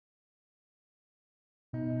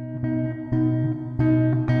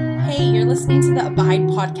you're listening to the Abide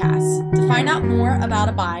podcast. To find out more about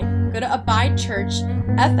Abide, go to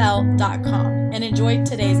abidechurchfl.com and enjoy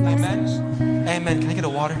today's message. Amen. Can I get a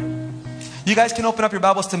water? You guys can open up your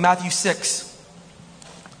Bibles to Matthew 6.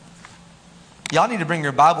 Y'all need to bring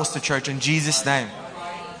your Bibles to church in Jesus' name.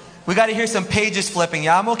 We got to hear some pages flipping.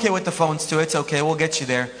 Yeah, I'm okay with the phones too. It's okay. We'll get you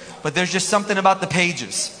there. But there's just something about the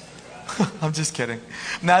pages. I'm just kidding.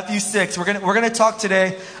 Matthew 6. We're gonna talk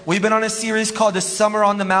today. We've been on a series called The Summer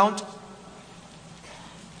on the Mount.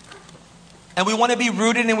 And we want to be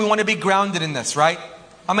rooted and we want to be grounded in this, right?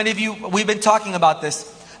 How many of you, we've been talking about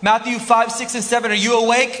this. Matthew 5, 6, and 7. Are you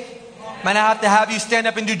awake? Man, I have to have you stand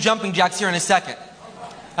up and do jumping jacks here in a second.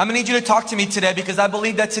 I'm going to need you to talk to me today because I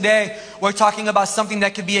believe that today we're talking about something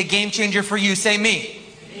that could be a game changer for you. Say me.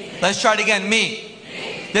 Let's try it again. Me.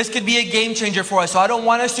 This could be a game changer for us. So I don't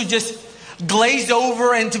want us to just glaze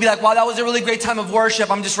over and to be like, wow, that was a really great time of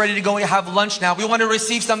worship. I'm just ready to go and have lunch now. We want to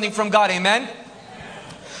receive something from God. Amen?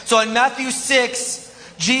 So in Matthew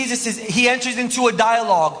 6, he enters into a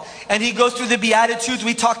dialogue and he goes through the Beatitudes.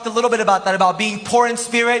 We talked a little bit about that, about being poor in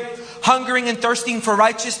spirit, hungering and thirsting for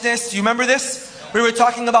righteousness. Do you remember this? We were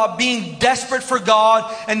talking about being desperate for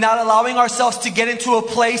God and not allowing ourselves to get into a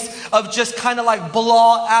place of just kind of like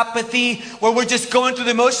blah, apathy, where we're just going through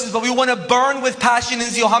the motions, but we want to burn with passion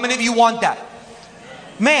and zeal. How many of you want that?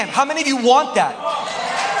 Man, how many of you want that?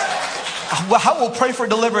 I will pray for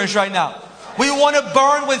deliverance right now. We want to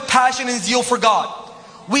burn with passion and zeal for God.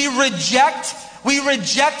 We reject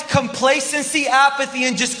complacency, apathy,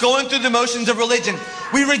 and just going through the motions of religion.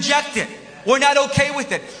 We reject it. We're not okay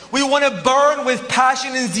with it. We want to burn with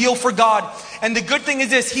passion and zeal for God. And the good thing is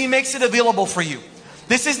this, He makes it available for you.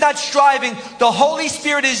 This is not striving. The Holy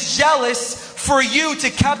Spirit is jealous for you to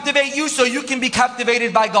captivate you so you can be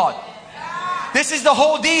captivated by God. This is the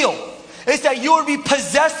whole deal. It's that you will be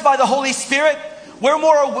possessed by the Holy Spirit. We're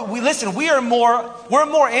more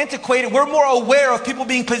antiquated. We're more aware of people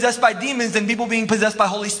being possessed by demons than people being possessed by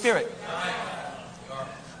Holy Spirit.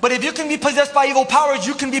 But if you can be possessed by evil powers,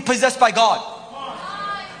 you can be possessed by God.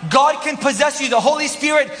 God can possess you. The Holy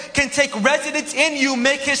Spirit can take residence in you,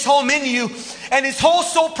 make His home in you. And His whole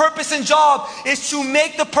sole purpose and job is to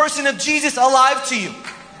make the person of Jesus alive to you.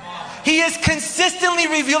 He is consistently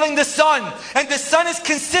revealing the Son. And the Son is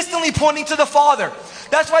consistently pointing to the Father.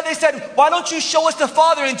 That's why they said, why don't you show us the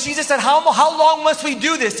Father? And Jesus said, how long must we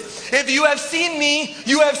do this? If you have seen me,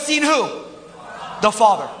 you have seen who? The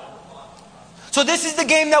Father. So this is the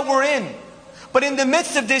game that we're in. But in the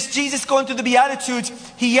midst of this, Jesus going through the Beatitudes,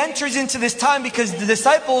 He enters into this time because the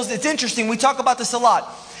disciples, it's interesting, we talk about this a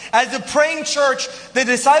lot. As a praying church, the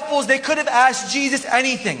disciples, they could have asked Jesus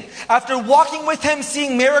anything. After walking with Him,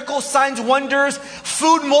 seeing miracles, signs, wonders,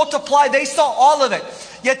 food multiply, they saw all of it.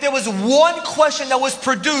 Yet there was one question that was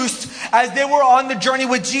produced as they were on the journey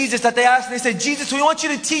with Jesus that they asked. And they said, Jesus, we want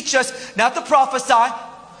you to teach us not to prophesy,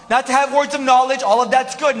 not to have words of knowledge. All of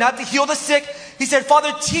that's good. Not to heal the sick. He said,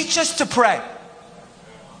 Father, teach us to pray.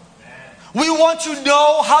 We want to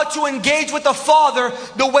know how to engage with the Father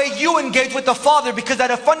the way you engage with the Father, because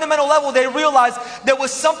at a fundamental level they realized there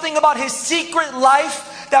was something about His secret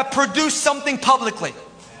life that produced something publicly.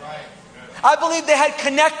 I believe they had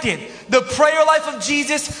connected the prayer life of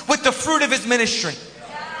Jesus with the fruit of His ministry.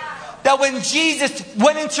 That when Jesus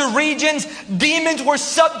went into regions, demons were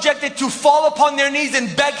subjected to fall upon their knees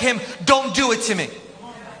and beg Him, don't do it to me.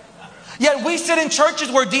 Yet we sit in churches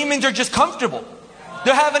where demons are just comfortable.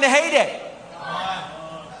 They're having a heyday.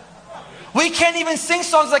 We can't even sing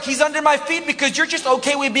songs like He's under my feet because you're just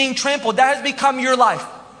okay with being trampled. That has become your life.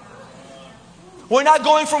 We're not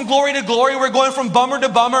going from glory to glory. We're going from bummer to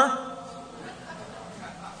bummer.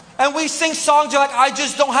 And we sing songs, you're like, I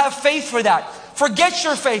just don't have faith for that. Forget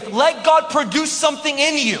your faith. Let God produce something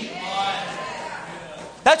in you.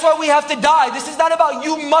 That's why we have to die. This is not about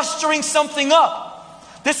you mustering something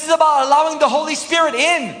up. This is about allowing the Holy Spirit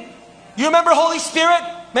in. You remember Holy Spirit?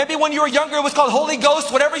 Maybe when you were younger it was called Holy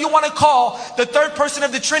Ghost, whatever you want to call the third person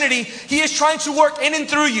of the Trinity. He is trying to work in and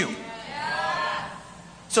through you.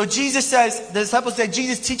 So Jesus says, the disciples said,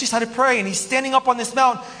 Jesus, teach us how to pray. And He's standing up on this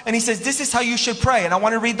mount and He says, this is how you should pray. And I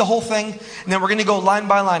want to read the whole thing and then we're going to go line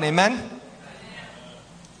by line. Amen?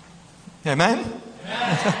 Amen?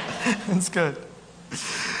 That's good.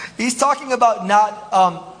 He's talking about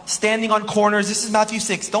not standing on corners. This is Matthew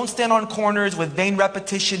 6. Don't stand on corners with vain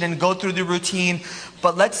repetition and go through the routine.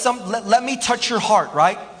 But let me touch your heart,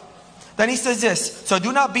 right? Then He says this. So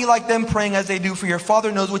do not be like them praying as they do, for your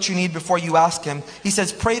Father knows what you need before you ask Him. He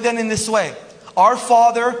says, pray then in this way. Our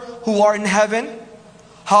Father who art in heaven,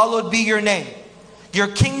 hallowed be your name. Your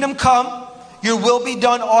kingdom come, your will be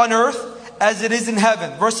done on earth as it is in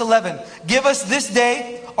heaven. Verse 11. Give us this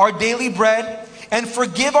day our daily bread, and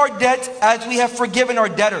forgive our debts as we have forgiven our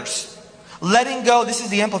debtors. Letting go, this is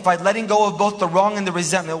the Amplified, letting go of both the wrong and the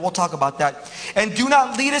resentment. We'll talk about that. And do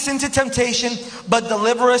not lead us into temptation, but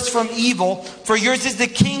deliver us from evil. For yours is the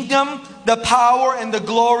kingdom, the power, and the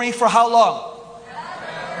glory for how long?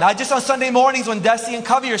 Not just on Sunday mornings when Desi and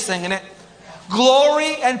Covey are singing it.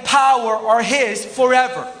 Glory and power are His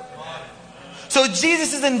forever. So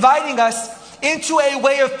Jesus is inviting us into a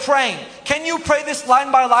way of praying. Can you pray this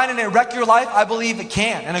line by line and it wreck your life? I believe it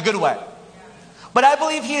can, in a good way. But I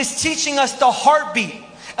believe He is teaching us the heartbeat.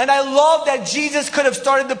 And I love that Jesus could have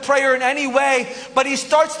started the prayer in any way, but He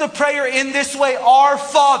starts the prayer in this way: Our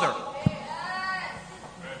Father.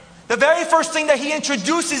 The very first thing that He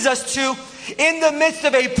introduces us to in the midst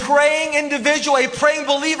of a praying individual, a praying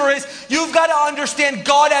believer, is you've got to understand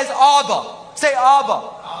God as Abba. Say Abba.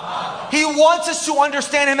 Abba. He wants us to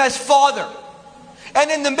understand Him as Father. And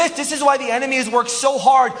in the midst, this is why the enemy has worked so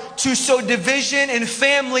hard to sow division in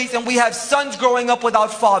families, and we have sons growing up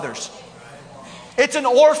without fathers. It's an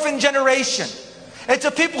orphan generation. It's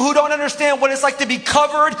a people who don't understand what it's like to be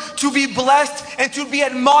covered, to be blessed, and to be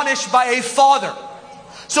admonished by a father.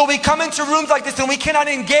 So we come into rooms like this and we cannot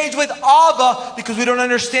engage with Abba because we don't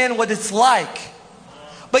understand what it's like.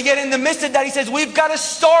 But yet in the midst of that, He says we've got to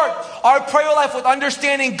start our prayer life with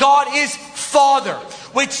understanding God is Father,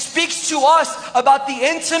 which speaks to us about the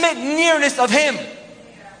intimate nearness of Him.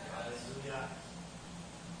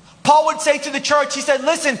 Paul would say to the church, he said,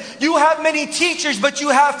 listen, you have many teachers, but you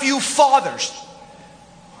have few fathers.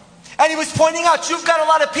 And he was pointing out, you've got a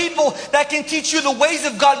lot of people that can teach you the ways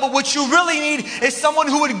of God, but what you really need is someone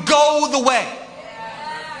who would go the way.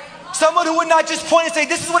 Someone who would not just point and say,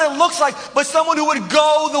 this is what it looks like, but someone who would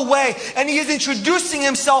go the way. And He is introducing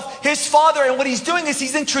Himself, His Father, and what He's doing is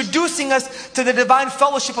He's introducing us to the divine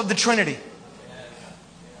fellowship of the Trinity.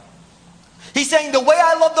 He's saying, the way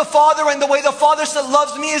I love the Father and the way the Father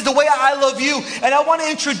loves me is the way I love you. And I want to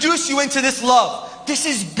introduce you into this love. This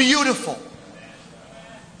is beautiful.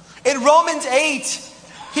 In Romans 8,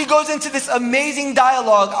 he goes into this amazing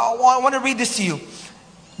dialogue. I want to read this to you.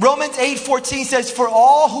 Romans 8:14 says, for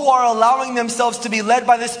all who are allowing themselves to be led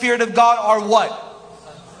by the Spirit of God are what?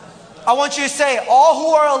 I want you to say, all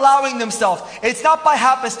who are allowing themselves. It's not by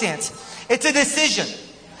happenstance. It's a decision.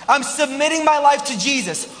 I'm submitting my life to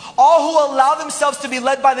Jesus. All who allow themselves to be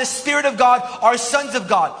led by the Spirit of God are sons of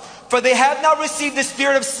God. For they have not received the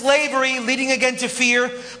spirit of slavery, leading again to fear,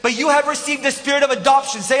 but you have received the spirit of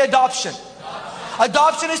adoption. Say adoption.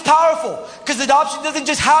 Adoption is powerful, because adoption doesn't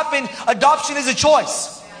just happen. Adoption is a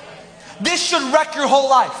choice. This should wreck your whole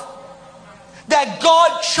life. That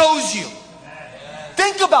God chose you.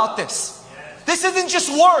 Think about this. This isn't just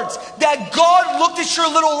words. That God looked at your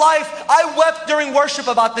little life. I wept during worship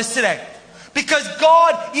about this today. Because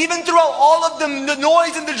God, even throughout all of the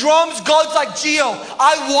noise and the drums, God's like, Gio,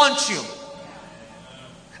 I want you.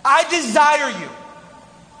 I desire you.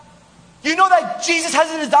 You know that Jesus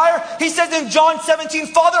has a desire? He says in John 17,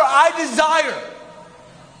 Father, I desire.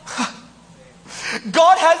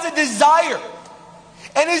 God has a desire.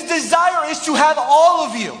 And His desire is to have all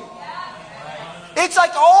of you. It's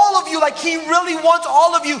like all of you, like He really wants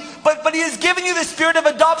all of you. But He has given you the spirit of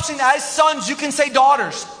adoption as sons. You can say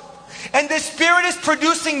daughters. And the Spirit is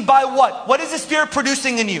producing by what? What is the Spirit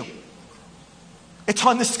producing in you? It's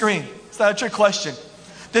on the screen. It's not a trick question.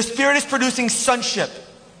 The Spirit is producing sonship.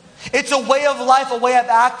 It's a way of life, a way of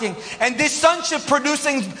acting. And this sonship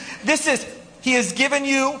producing, He has given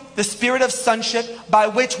you the spirit of sonship by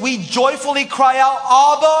which we joyfully cry out,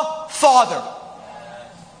 Abba, Father.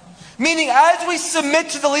 Meaning as we submit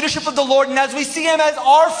to the leadership of the Lord and as we see Him as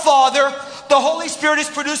our Father, the Holy Spirit is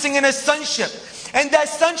producing in us sonship. And that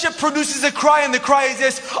sonship produces a cry, and the cry is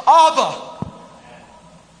this: Abba,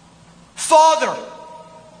 Father.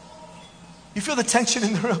 You feel the tension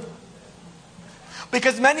in the room?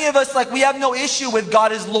 Because many of us, we have no issue with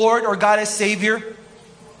God as Lord or God as Savior,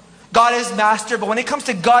 God as Master. But when it comes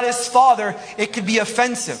to God as Father, it could be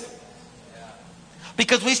offensive.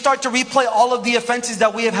 Because we start to replay all of the offenses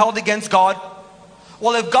that we have held against God.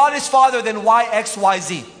 Well, if God is Father, then why X, Y,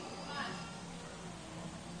 Z?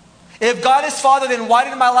 If God is Father, then why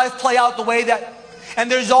did my life play out the way that... And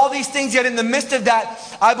there's all these things, yet in the midst of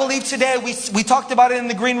that, I believe today, we talked about it in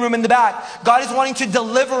the green room in the back, God is wanting to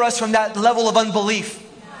deliver us from that level of unbelief.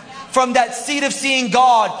 From that seat of seeing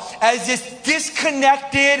God as this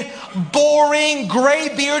disconnected, boring,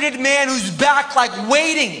 gray-bearded man who's back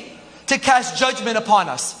waiting to cast judgment upon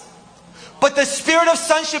us. But the spirit of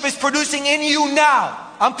sonship is producing in you now.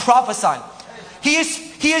 I'm prophesying. He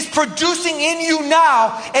is producing in you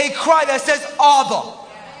now a cry that says, Abba.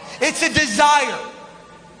 It's a desire.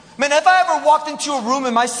 Man, if I ever walked into a room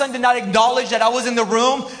and my son did not acknowledge that I was in the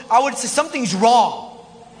room, I would say something's wrong.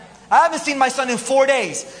 I haven't seen my son in 4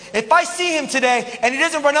 days. If I see him today and he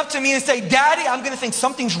doesn't run up to me and say, Daddy, I'm going to think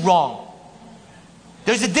something's wrong.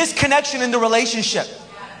 There's a disconnection in the relationship.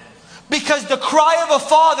 Because the cry of a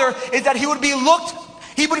father is that he would be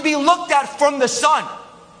looked at from the son.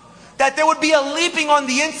 That there would be a leaping on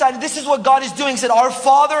the inside. And this is what God is doing. He said, Our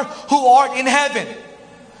Father who art in heaven.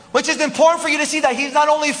 Which is important for you to see that He's not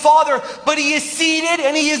only Father, but He is seated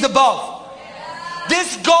and He is above.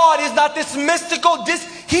 This God is not this mystical,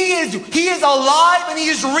 He is alive and He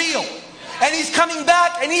is real. And He's coming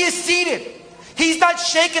back and He is seated. He's not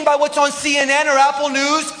shaken by what's on CNN or Apple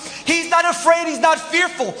News. He's not afraid, He's not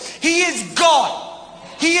fearful. He is God.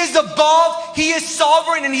 He is above, He is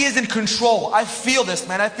sovereign, and He is in control. I feel this,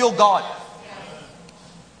 man. I feel God.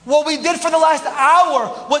 What we did for the last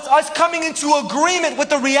hour was us coming into agreement with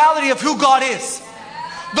the reality of who God is.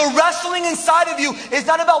 The wrestling inside of you is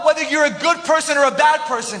not about whether you're a good person or a bad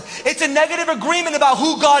person. It's a negative agreement about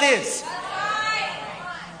who God is.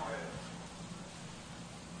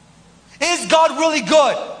 Is God really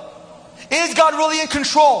good? Is God really in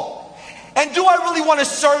control? And do I really want to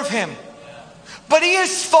serve Him? But He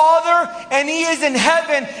is Father and He is in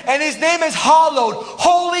heaven and His name is hallowed,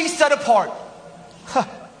 holy, set apart.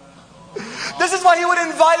 This is why He would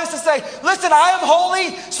invite us to say, listen, I am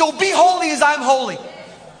holy, so be holy as I am holy.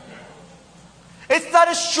 It's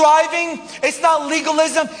not a striving, it's not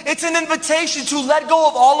legalism, it's an invitation to let go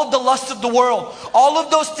of all of the lusts of the world. All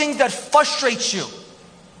of those things that frustrate you,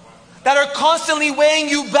 that are constantly weighing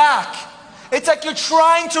you back. It's like you're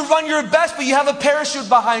trying to run your best, but you have a parachute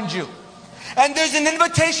behind you. And there's an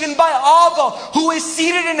invitation by Abba, who is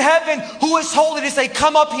seated in heaven, who is holy, to say,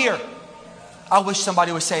 come up here. I wish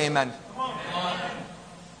somebody would say amen.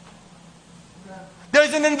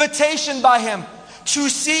 There's an invitation by Him to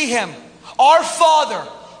see Him. Our Father,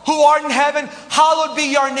 who art in heaven, hallowed be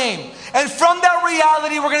your name. And from that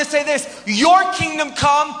reality, we're going to say this: your kingdom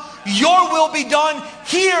come, your will be done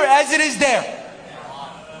here as it is there.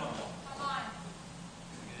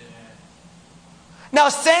 Now,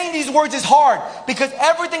 saying these words is hard because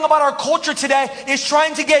everything about our culture today is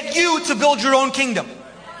trying to get you to build your own kingdom.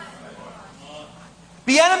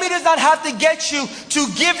 The enemy does not have to get you to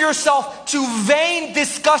give yourself to vain,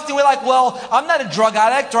 disgusting. We're like, well, I'm not a drug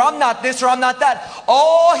addict, or I'm not this, or I'm not that.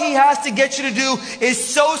 All he has to get you to do is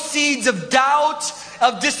sow seeds of doubt,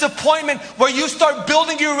 of disappointment, where you start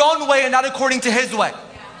building your own way and not according to his way.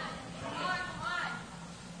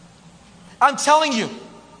 I'm telling you,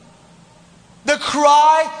 the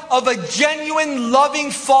cry of a genuine, loving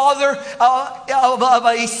father, of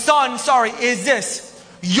a son, is this: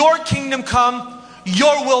 your kingdom come,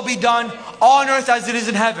 your will be done on earth as it is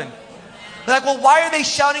in heaven. They're like, well, why are they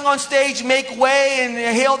shouting on stage, make way and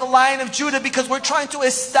hail the Lion of Judah? Because we're trying to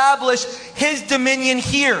establish His dominion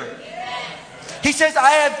here. He says,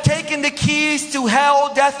 I have taken the keys to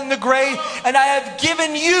hell, death, and the grave, and I have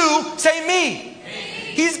given you, say me.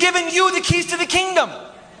 He's given you the keys to the kingdom.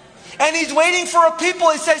 And He's waiting for a people.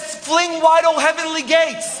 It says, fling wide, O heavenly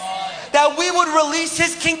gates, that we would release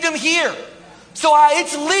His kingdom here. So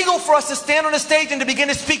it's legal for us to stand on a stage and to begin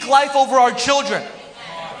to speak life over our children.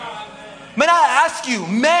 Man, I ask you,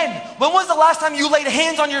 men, when was the last time you laid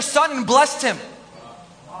hands on your son and blessed him?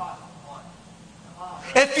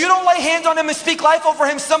 If you don't lay hands on him and speak life over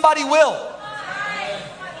him, somebody will.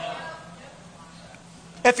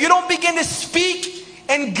 If you don't begin to speak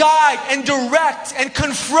and guide and direct and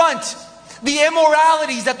confront the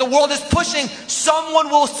immoralities that the world is pushing, someone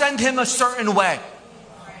will send him a certain way.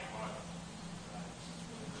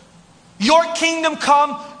 Your kingdom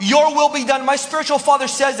come, your will be done. My spiritual father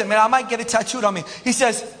says it, man. I might get it tattooed on me. He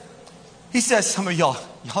says, some of y'all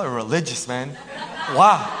are religious, man.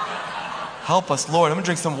 Wow. Help us, Lord. I'm going to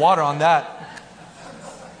drink some water on that.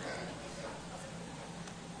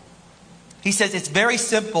 He says, it's very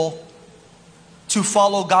simple to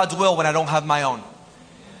follow God's will when I don't have my own.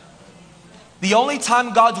 The only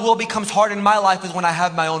time God's will becomes hard in my life is when I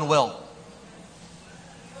have my own will.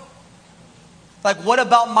 Like, what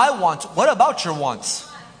about my wants? What about your wants?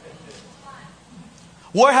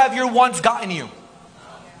 Where have your wants gotten you?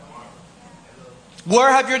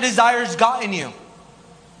 Where have your desires gotten you?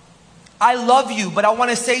 I love you, but I want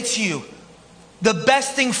to say to you, the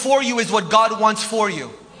best thing for you is what God wants for you.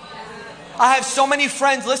 I have so many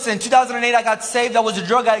friends. Listen, in 2008 I got saved. I was a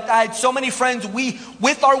drug addict. I had so many friends. We,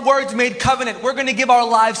 with our words, made covenant. We're going to give our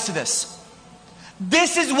lives to this.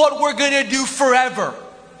 This is what we're going to do forever.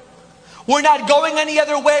 We're not going any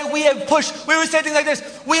other way. We would say things like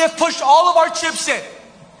this: we have pushed all of our chips in.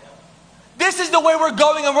 This is the way we're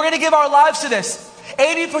going, and we're going to give our lives to this.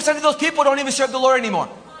 80% of those people don't even serve the Lord anymore.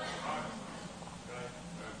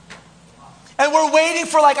 And we're waiting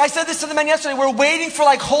for, like I said this to the men yesterday, we're waiting for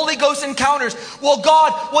like Holy Ghost encounters. Well,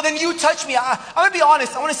 God, well then you touch me. I'm going to be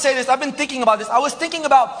honest. I want to say this. I've been thinking about this. I was thinking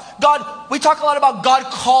about God. We talk a lot about God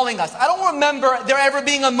calling us. I don't remember there ever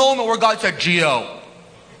being a moment where God said, Gio.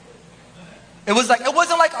 It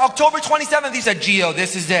wasn't like October 27th, he said, Gio,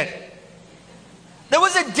 this is it. There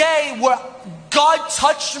was a day where God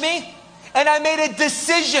touched me and I made a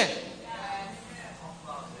decision.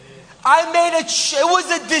 It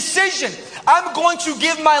was a decision. I'm going to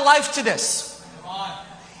give my life to this.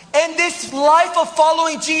 And this life of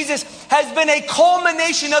following Jesus has been a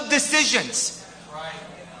culmination of decisions.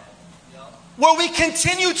 Where we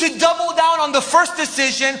continue to double down on the first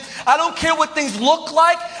decision. I don't care what things look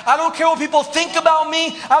like. I don't care what people think about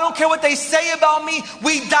me. I don't care what they say about me.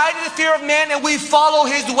 We die to the fear of man and we follow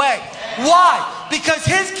His way. Why? Because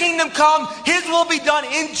His kingdom come, His will be done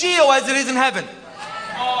in Gio as it is in heaven.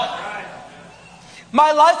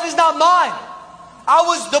 My life is not mine.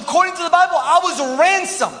 According to the Bible, I was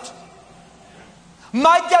ransomed.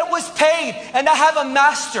 My debt was paid and I have a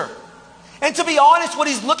master. And to be honest, what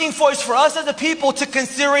He's looking for is for us as a people to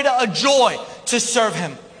consider it a joy to serve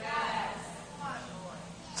Him.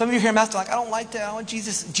 Some of you hear Master like, I don't like that. I want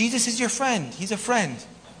Jesus. Jesus is your friend. He's a friend.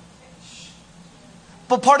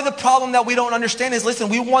 But part of the problem that we don't understand is, listen,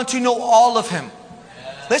 we want to know all of Him.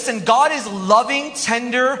 Listen, God is loving,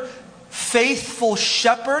 tender, faithful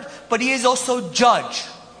shepherd, but He is also judge.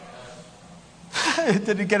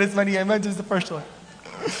 Didn't get as many amens as the first one.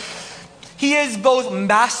 He is both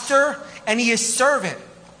master and He is servant.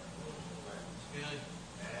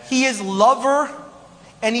 He is lover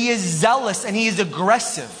and He is zealous and He is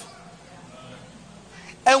aggressive.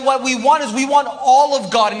 And what we want is we want all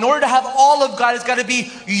of God. In order to have all of God, it's got to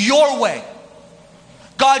be your way.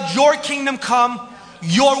 God, your kingdom come,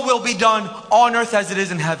 your will be done on earth as it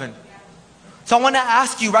is in heaven. So I want to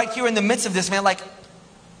ask you right here in the midst of this, man, like,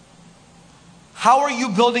 how are you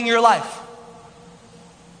building your life?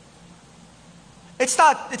 It's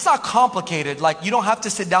not complicated. Like, you don't have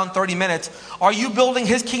to sit down 30 minutes. Are you building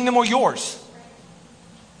His kingdom or yours?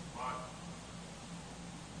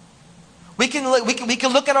 We can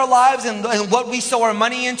look at our lives and what we sow our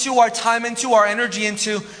money into, our time into, our energy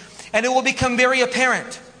into, and it will become very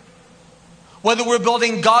apparent whether we're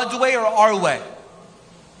building God's way or our way.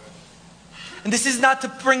 And this is not to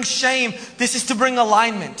bring shame. This is to bring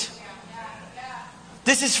alignment.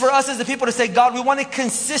 This is for us as the people to say, God, we want to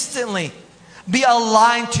consistently be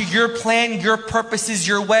aligned to your plan, your purposes,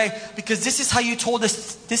 your way, because this is how you told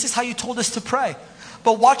us. This is how you told us to pray.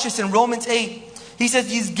 But watch this in Romans 8. He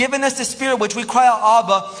says He's given us the Spirit, which we cry out,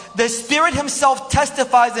 Abba. The Spirit Himself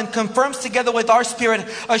testifies and confirms together with our spirit,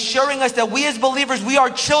 assuring us that we as believers, we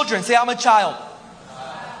are children. Say, I'm a child.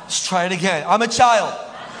 Let's try it again. I'm a child.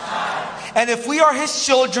 And if we are His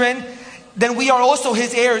children, then we are also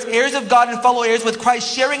His heirs, heirs of God and fellow heirs with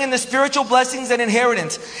Christ, sharing in the spiritual blessings and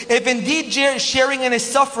inheritance. If indeed sharing in His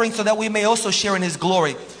suffering, so that we may also share in His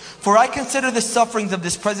glory. For I consider the sufferings of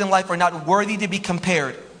this present life are not worthy to be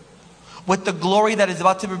compared with the glory that is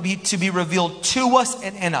about to be revealed to us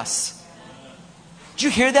and in us. Did you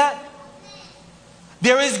hear that?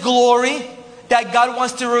 There is glory that God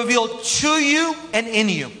wants to reveal to you and in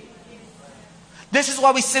you. This is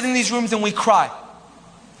why we sit in these rooms and we cry.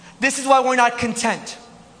 This is why we're not content.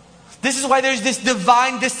 This is why there's this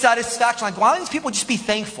divine dissatisfaction. Like, why don't these people just be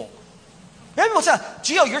thankful? People say,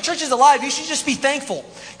 Gio, your church is alive. You should just be thankful.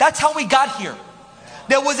 That's how we got here.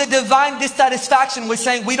 There was a divine dissatisfaction with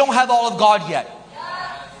saying we don't have all of God yet.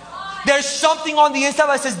 There's something on the inside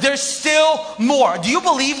that says there's still more. Do you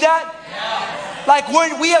believe that? Like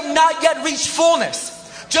we have not yet reached fullness.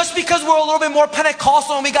 Just because we're a little bit more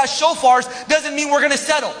Pentecostal and we got shofars doesn't mean we're going to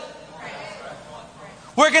settle.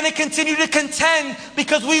 We're going to continue to contend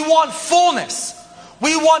because we want fullness.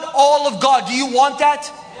 We want all of God. Do you want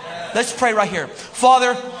that? Let's pray right here.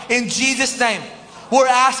 Father, in Jesus' name, we're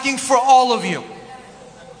asking for all of you.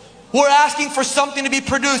 We're asking for something to be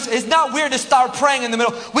produced. It's not weird to start praying in the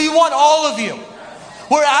middle. We want all of you.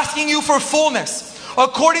 We're asking you for fullness.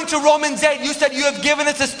 According to Romans 8, you said you have given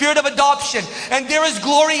us a spirit of adoption. And there is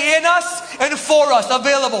glory in us and for us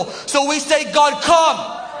available. So we say, God, come.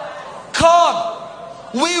 Come.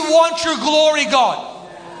 We want your glory, God.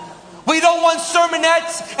 We don't want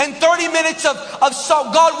sermonettes and 30 minutes of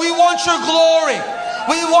song. God, we want your glory.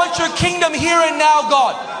 We want your kingdom here and now,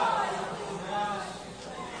 God.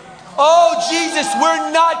 Oh, Jesus,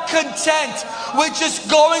 we're not content with just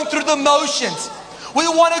going through the motions. We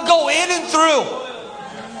want to go in and through.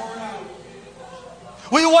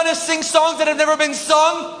 We want to sing songs that have never been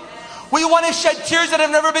sung. We want to shed tears that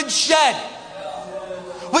have never been shed.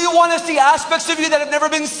 We want to see aspects of you that have never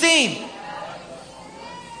been seen.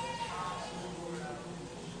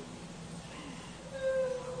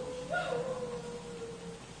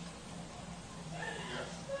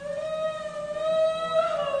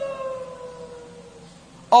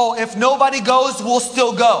 Oh, if nobody goes, we'll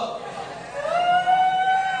still go.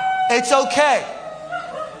 It's okay.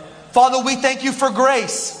 Father, we thank you for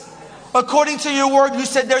grace. According to your word, you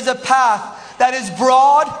said there's a path that is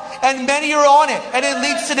broad and many are on it, and it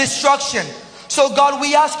leads to destruction. So God,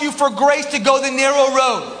 we ask you for grace to go the narrow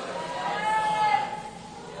road.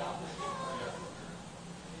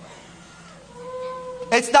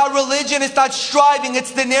 It's not religion, it's not striving,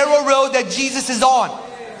 it's the narrow road that Jesus is on.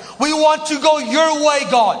 We want to go your way,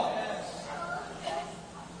 God.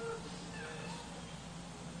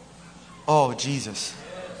 Oh, Jesus.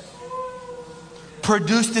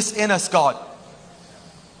 Produce this in us, God.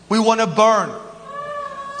 We want to burn.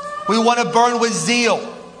 We want to burn with zeal.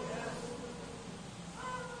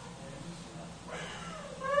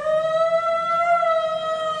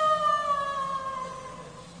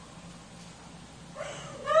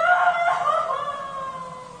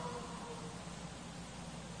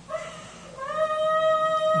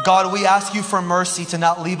 God, we ask you for mercy to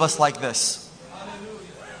not leave us like this.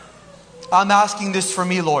 I'm asking this for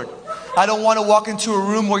me, Lord. I don't want to walk into a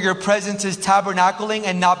room where your presence is tabernacling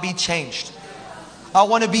and not be changed. I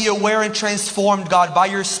want to be aware and transformed, God, by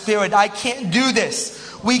your Spirit. I can't do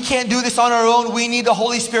this. We can't do this on our own. We need the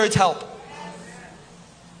Holy Spirit's help.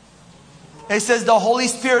 It says the Holy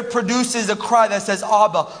Spirit produces a cry that says,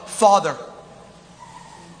 Abba, Father.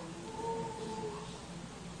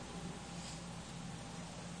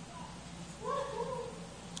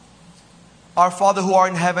 Our Father who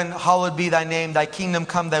art in heaven, hallowed be thy name. Thy kingdom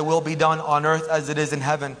come, thy will be done on earth as it is in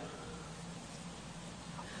heaven.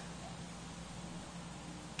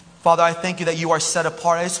 Father, I thank you that you are set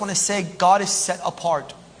apart. I just want to say God is set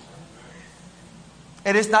apart.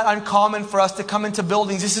 It is not uncommon for us to come into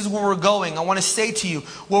buildings. This is where we're going. I want to say to you,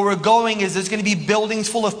 where we're going is there's going to be buildings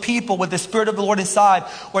full of people with the Spirit of the Lord inside,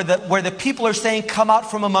 where the people are saying, come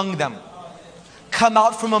out from among them. Come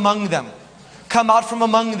out from among them. Come out from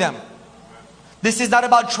among them. This is not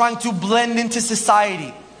about trying to blend into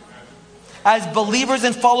society. As believers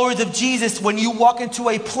and followers of Jesus, when you walk into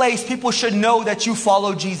a place, people should know that you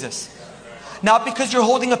follow Jesus. Not because you're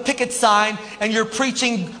holding a picket sign and you're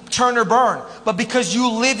preaching turn or burn, but because you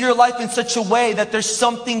live your life in such a way that there's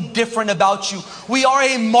something different about you. We are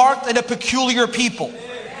a marked and a peculiar people.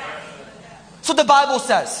 So the Bible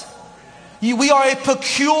says. We are a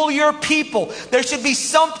peculiar people. There should be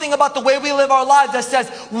something about the way we live our lives that says,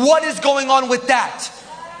 what is going on with that?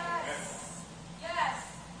 Yes.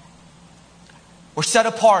 We're set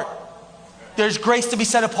apart. There's grace to be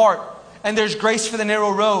set apart. And there's grace for the narrow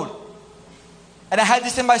road. And I had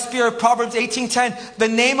this in my spirit, Proverbs 18:10. The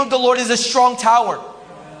name of the Lord is a strong tower.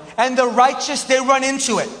 And the righteous, they run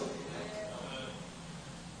into it.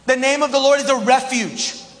 The name of the Lord is a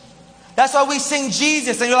refuge. That's why we sing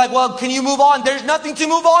Jesus. And you're like, well, can you move on? There's nothing to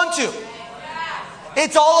move on to.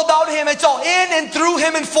 It's all about Him. It's all in and through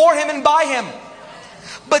Him and for Him and by Him.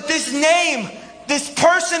 But this name, this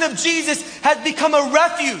person of Jesus has become a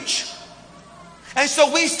refuge. And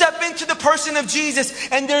so we step into the person of Jesus,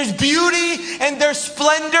 and there's beauty and there's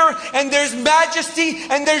splendor and there's majesty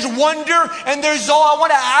and there's wonder and there's awe. I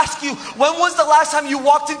want to ask you, when was the last time you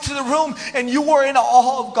walked into the room and you were in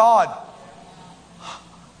awe of God?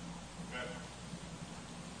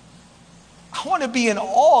 I want to be in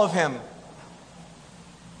awe of Him.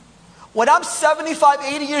 When I'm 75,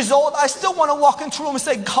 80 years old, I still want to walk into a room and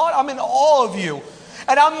say, God, I'm in awe of you.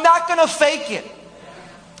 And I'm not going to fake it.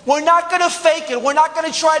 We're not going to fake it. We're not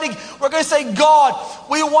going to we're going to say, God,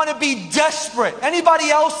 we want to be desperate. Anybody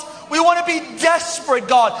else? We want to be desperate,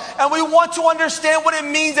 God. And we want to understand what it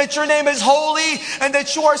means that your name is holy and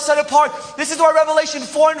that you are set apart. This is why Revelation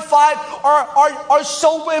 4 and 5 are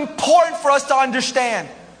so important for us to understand.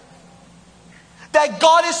 That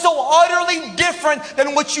God is so utterly different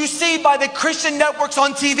than what you see by the Christian networks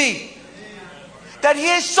on TV. That He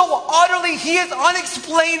is so utterly, He is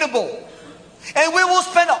unexplainable. And we will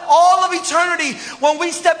spend all of eternity when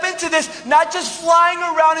we step into this, not just flying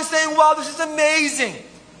around and saying, wow, this is amazing.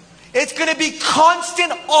 It's going to be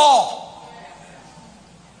constant awe.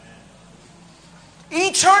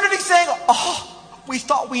 Eternity saying, oh, we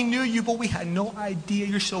thought we knew you, but we had no idea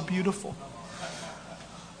you're so beautiful.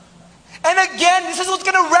 And again, this is what's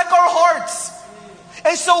going to wreck our hearts.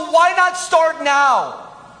 And so why not start now?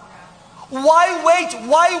 Why wait?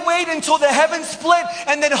 Why wait until the heavens split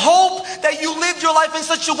and then hope that you lived your life in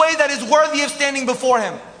such a way that is worthy of standing before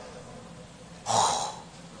Him?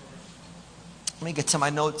 Let me get to my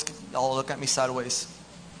notes. Y'all look at me sideways.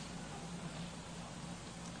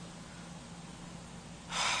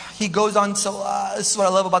 He goes on, so this is what I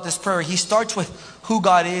love about this prayer. He starts with who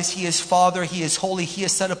God is. He is Father. He is holy. He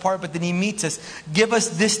is set apart. But then he meets us. Give us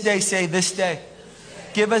this day, say this day.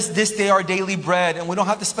 Give us this day our daily bread. And we don't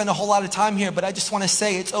have to spend a whole lot of time here, but I just want to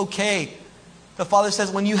say it's okay. The Father says,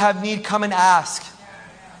 when you have need, come and ask.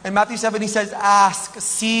 In Matthew 7, he says, ask,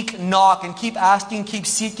 seek, knock, and keep asking, keep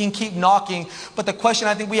seeking, keep knocking. But the question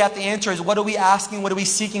I think we have to answer is, what are we asking? What are we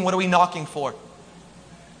seeking? What are we knocking for?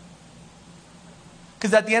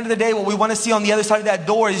 Because at the end of the day, what we want to see on the other side of that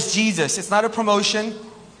door is Jesus. It's not a promotion.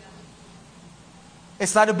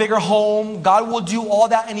 It's not a bigger home. God will do all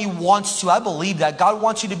that and He wants to. I believe that. God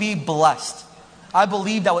wants you to be blessed. I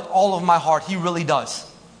believe that with all of my heart. He really does.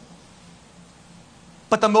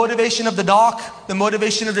 But the motivation of the knock, the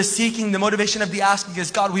motivation of the seeking, the motivation of the asking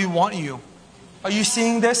is, God, we want you. Are you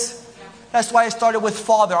seeing this? That's why I started with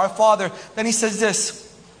Father, our Father. Then He says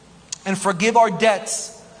this, and forgive our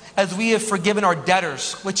debts as we have forgiven our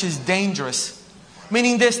debtors, which is dangerous.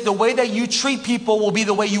 Meaning this, the way that you treat people will be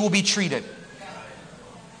the way you will be treated.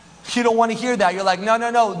 You don't want to hear that. You're like,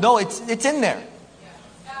 no, it's in there.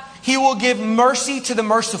 He will give mercy to the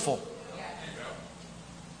merciful.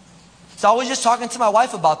 So I was just talking to my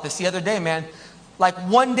wife about this the other day, man. Like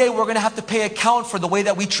one day we're going to have to pay account for the way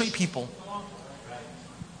that we treat people.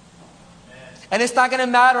 And it's not going to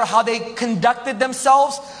matter how they conducted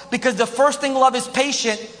themselves, because the first thing love is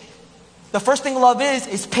patient. The first thing love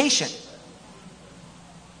is patient.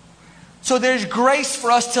 So there's grace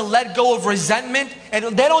for us to let go of resentment, and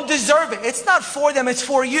they don't deserve it. It's not for them, it's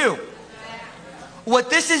for you.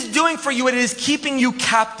 What this is doing for you, it is keeping you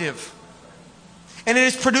captive. And it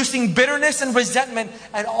is producing bitterness and resentment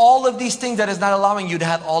and all of these things that is not allowing you to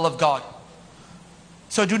have all of God.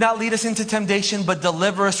 So do not lead us into temptation, but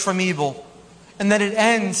deliver us from evil. And then it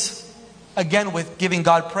ends again with giving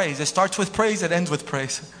God praise. It starts with praise, it ends with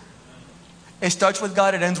praise. It starts with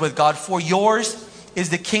God, it ends with God. For yours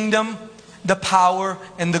is the kingdom, the power,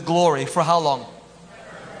 and the glory. For how long?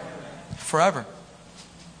 Forever.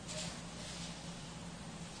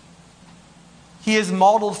 He has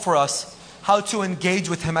modeled for us how to engage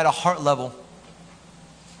with Him at a heart level.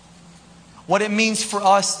 What it means for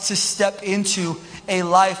us to step into a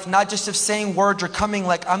life, not just of saying words or coming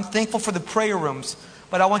like, I'm thankful for the prayer rooms.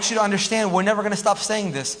 But I want you to understand, we're never going to stop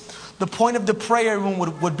saying this. The point of the prayer room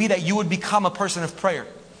would be that you would become a person of prayer.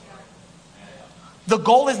 The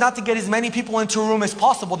goal is not to get as many people into a room as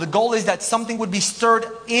possible. The goal is that something would be stirred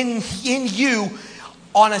in you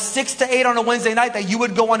on a 6 to 8 on a Wednesday night, that you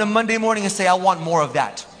would go on a Monday morning and say, I want more of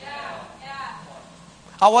that.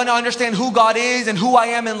 I want to understand who God is and who I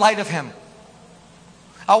am in light of Him.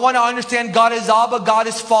 I want to understand God is Abba, God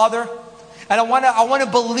is Father. And I want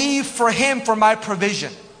to believe for Him for my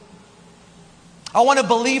provision. I want to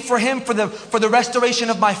believe for Him for the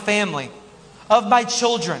restoration of my family, of my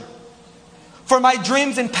children, for my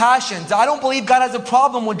dreams and passions. I don't believe God has a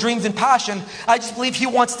problem with dreams and passion. I just believe He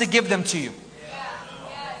wants to give them to you.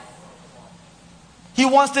 He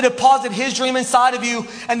wants to deposit His dream inside of you.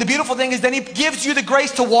 And the beautiful thing is then He gives you the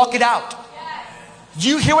grace to walk it out. Do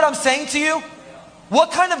you hear what I'm saying to you? What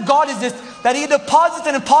kind of God is this, that He deposits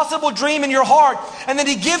an impossible dream in your heart, and then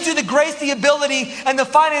He gives you the grace, the ability, and the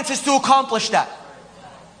finances to accomplish that?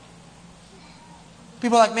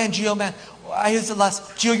 People are like, man, Gio, man, I hear the last.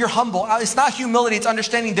 Gio, you're humble. It's not humility, it's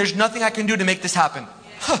understanding there's nothing I can do to make this happen.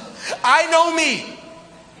 I know me.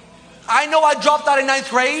 I know I dropped out of 9th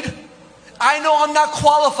grade. I know I'm not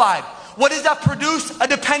qualified. What does that produce? A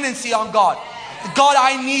dependency on God. God,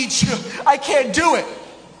 I need you. I can't do it.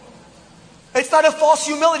 It's not a false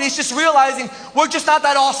humility. It's just realizing we're just not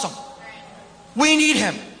that awesome. We need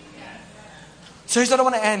Him. So here's what I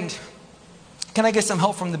want to end. Can I get some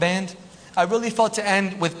help from the band? I really felt to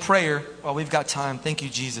end with prayer. Well, we've got time. Thank you,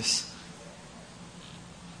 Jesus.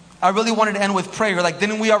 I really wanted to end with prayer. Like,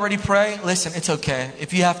 didn't we already pray? Listen, it's okay.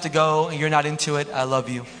 If you have to go and you're not into it, I love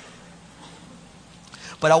you.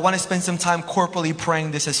 But I want to spend some time corporately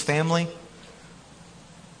praying this as family.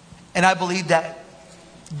 And I believe that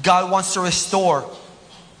God wants to restore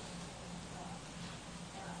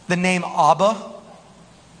the name Abba.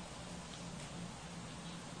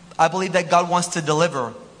 I believe that God wants to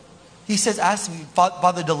deliver. He says, ask me,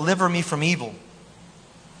 Father, deliver me from evil.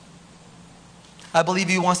 I believe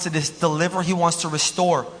He wants to deliver. He wants to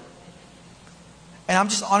restore. And I'm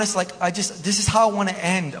just honest, this is how I want to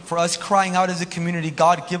end. For us crying out as a community,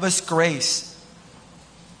 God, give us grace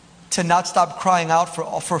to not stop crying out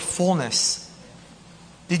for fullness.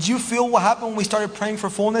 Did you feel what happened when we started praying for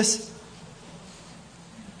fullness?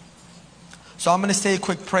 So I'm going to say a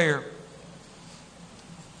quick prayer.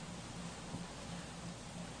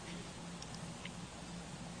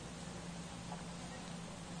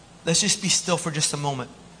 Let's just be still for just a moment.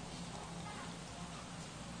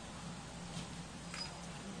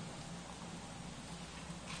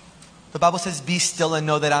 The Bible says, be still and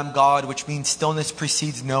know that I'm God, which means stillness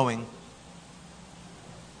precedes knowing.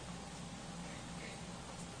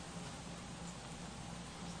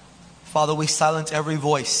 Father, we silence every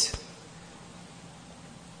voice.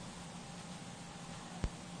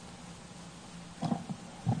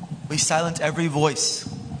 We silence every voice.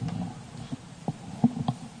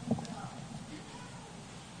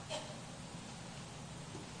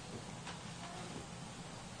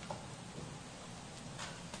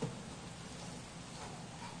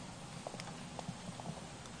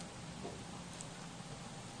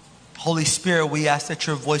 Holy Spirit, we ask that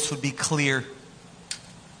your voice would be clear.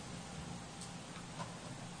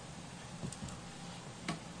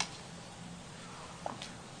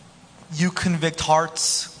 You convict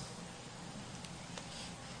hearts.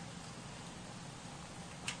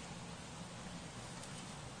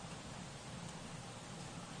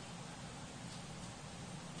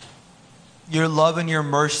 Your love and your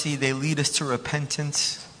mercy, they lead us to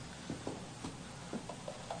repentance.